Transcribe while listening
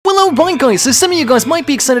guys, so some of you guys might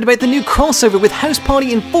be excited about the new crossover with House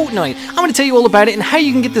Party in Fortnite. I'm going to tell you all about it and how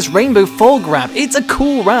you can get this rainbow fog wrap. It's a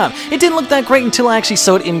cool wrap. It didn't look that great until I actually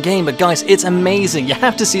saw it in-game, but guys, it's amazing. You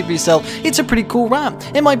have to see it for yourself. It's a pretty cool wrap.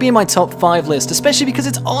 It might be in my top 5 list, especially because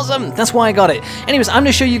it's awesome. That's why I got it. Anyways, I'm going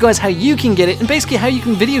to show you guys how you can get it and basically how you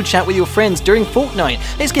can video chat with your friends during Fortnite.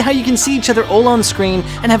 Basically how you can see each other all on screen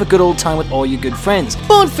and have a good old time with all your good friends.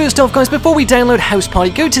 But first off, guys, before we download House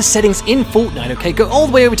Party, go to settings in Fortnite, okay? Go all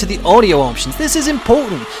the way over to the audio options. This is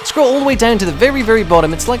important. Scroll all the way down to the very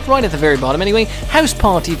bottom. It's like right at the very bottom anyway. House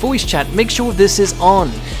Party voice chat. Make sure this is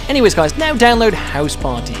on. Anyways, guys, now download House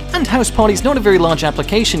Party. And House Party is not a very large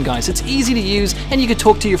application, guys. It's easy to use and you can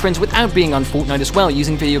talk to your friends without being on Fortnite as well,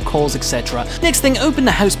 using video calls, etc. Next thing, open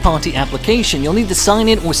the House Party application. You'll need to sign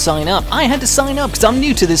in or sign up. I had to sign up because I'm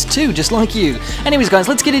new to this too, just like you. Anyways, guys,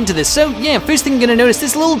 let's get into this. So yeah, first thing you're going to notice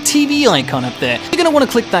this little TV icon up there. You're going to want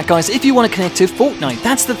to click that, guys, if you want to connect to Fortnite.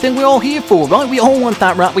 That's the thing we're all here for, right? We all want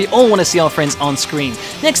that wrap. We all want to see our friends on screen.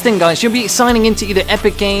 Next thing, guys, you'll be signing into either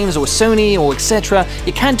Epic Games or Sony or etc.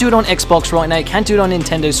 You can't do it on Xbox right now. You can't do it on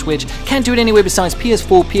Nintendo Switch. Can't do it anywhere besides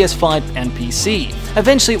PS4, PS5, and PC.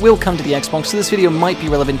 Eventually, it will come to the Xbox, so this video might be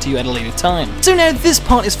relevant to you at a later time. So now, this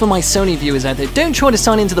part is for my Sony viewers out there. Don't try to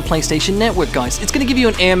sign into the PlayStation Network, guys. It's going to give you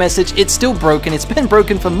an error message. It's still broken. It's been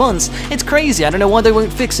broken for months. It's crazy. I don't know why they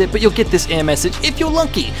won't fix it, but you'll get this error message if you're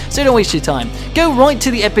lucky. So don't waste your time. Go right to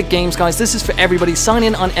the Epic Games, guys. This is for everybody. Sign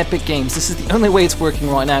in on Epic Games. This is the only way it's working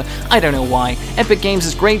right now. I don't know why. Epic Games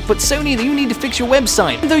is great, but Sony, you need to fix your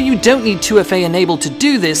website. Though you don't need 2FA enabled to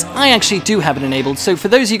do this, I actually do have it enabled. So for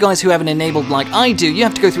those of you guys who have it enabled like I do, you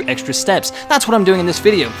have to go through extra steps. That's what I'm doing in this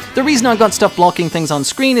video. The reason I've got stuff blocking things on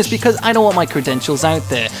screen is because I don't want my credentials out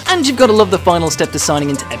there. And you've got to love the final step to signing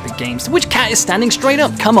into Epic Games. Which cat is standing straight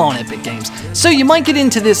up? Come on, Epic Games. So you might get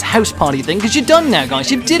into this House Party thing because you're done now,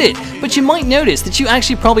 guys. You did it. But you might notice that you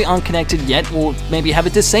actually probably aren't connected yet, or maybe have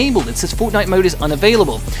it disabled. It says Fortnite mode is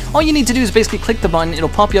unavailable. All you need to do is basically click the button. It'll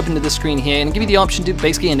pop you up into the screen here and give you the option to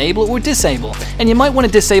basically enable or disable. And you might want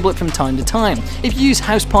to disable it from time to time. If you use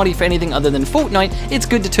House Party for anything other than Fortnite, it's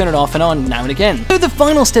good to turn it off and on now and again. So the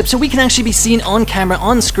final step, so we can actually be seen on camera,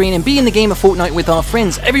 on screen, and be in the game of Fortnite with our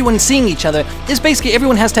friends, everyone seeing each other, is basically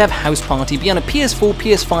everyone has to have House Party, be on a PS4,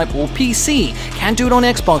 PS5, or PC. Can't do it on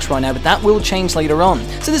Xbox right now, but that will change later on.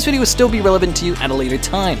 So this video will still be relevant to you at a later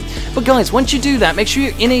time. But guys, once you do that, make sure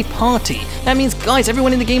you're in a party. That means, guys,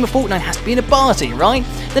 everyone in the game of Fortnite has to be in a party, right?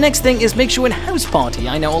 The next thing is make sure in House Party,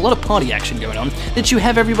 I know a lot of party action going on, that you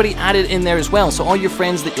have everybody added in there as well. So all your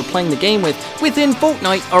friends that you're playing the game with within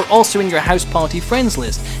Fortnite are also in your House Party friends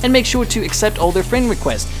list. And make sure to accept all their friend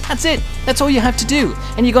requests. That's it. That's all you have to do.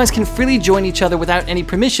 And you guys can freely join each other without any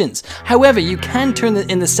permissions. However, you can turn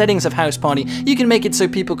in the settings of House Party, you can make it so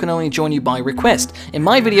people can only join you by request. In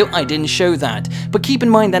my video, I didn't show that. But keep in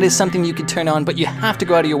mind that is something you can turn on, but you have to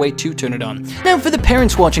go out of your way to turn it on. Now for the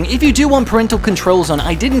parents watching, if you do want parental controls on,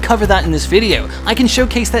 I didn't cover that in this video. I can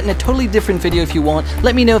showcase that in a totally different video if you want.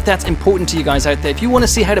 Let me know if that's important to you guys out there. If you want to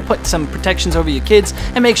see how to put some protections over your kids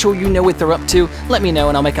and make sure you know what they're up to, let me know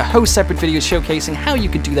and I'll make a whole separate video showcasing how you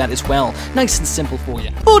could do that as well. Nice and simple for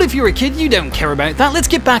you. But if you're a kid, you don't care about that. Let's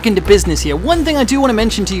get back into business here. One thing I do want to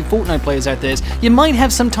mention to you Fortnite players out there is you might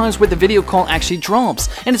have some times where the video call actually drops,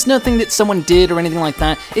 and it's nothing that someone did or anything like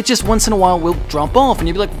that. It just once in a while will drop off and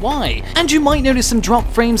you'll be like, why? And you might notice some drop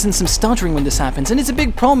frames and some stuttering when this happens, and it's a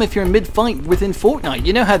big problem if you're in mid-fight within Fortnite.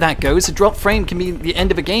 You know how that goes. A drop frame can be the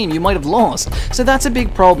end of a game you might have lost. So that's a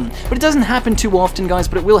big problem. But it doesn't happen too often, guys,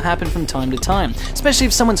 but it will happen from time to time. Especially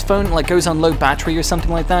if someone's phone like goes on low battery or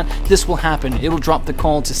something like that, this will happen. It will drop the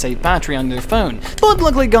call to save battery on their phone. But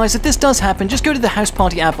luckily, guys, if this does happen, just go to the House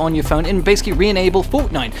Party app on your phone and basically re-enable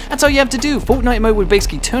Fortnite. That's all you have to do. Fortnite mode would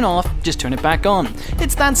basically turn off, just turn it back on.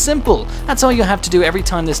 It's that simple. That's all you have to do every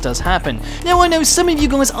time this does happen. Now I know some of you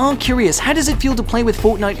guys are curious, how does it feel to play with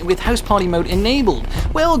Fortnite with House Party mode enabled?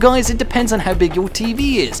 Well guys, it depends on how big your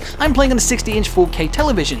TV is. I'm playing on a 60-inch 4K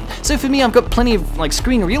television, so for me I've got plenty of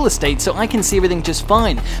screen real estate, so I can see everything just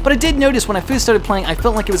fine. But I did notice when I first started playing, I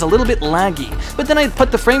felt like it was a little bit laggy. But then I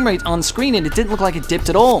put the frame rate on screen and it didn't look like it dipped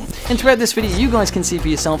at all. And throughout this video, you guys can see for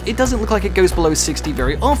yourself, it doesn't look like it goes below 60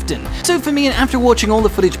 very often. So for me, and after watching all the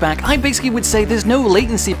footage back, I basically would say there's no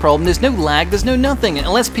latency problem, there's no lag, there's no nothing,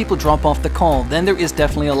 unless people drop off the call, then there is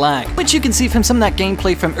definitely a lag. Which you can see from some of that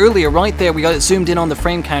gameplay from earlier, right there, we got it zoomed in on the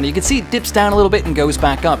frame counter. You can see it dips down a little bit and goes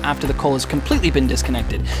back up after the call has completely been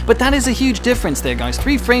disconnected. But that is a huge huge difference there, guys.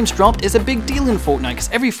 3 frames dropped is a big deal in Fortnite because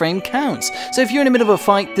every frame counts. So if you're in the middle of a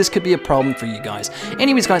fight, this could be a problem for you guys.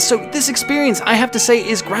 Anyways, guys, so this experience, I have to say,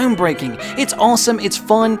 is groundbreaking. It's awesome, it's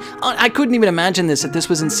fun. I couldn't even imagine this if this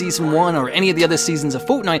was in Season 1 or any of the other seasons of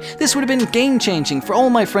Fortnite. This would have been game-changing for all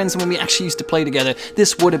my friends when we actually used to play together.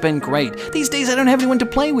 This would have been great. These days, I don't have anyone to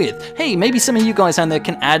play with. Hey, maybe some of you guys out there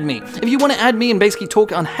can add me. If you want to add me and basically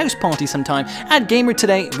talk on House Party sometime, add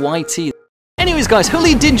GamerTodayYT. Anyways, guys,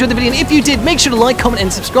 hopefully you did enjoy the video, and if you did, make sure to like, comment,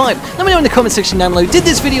 and subscribe. Let me know in the comment section down below, did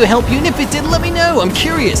this video help you? And if it did, let me know. I'm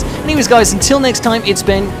curious. Anyways, guys, until next time, it's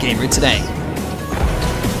been Gamer Today.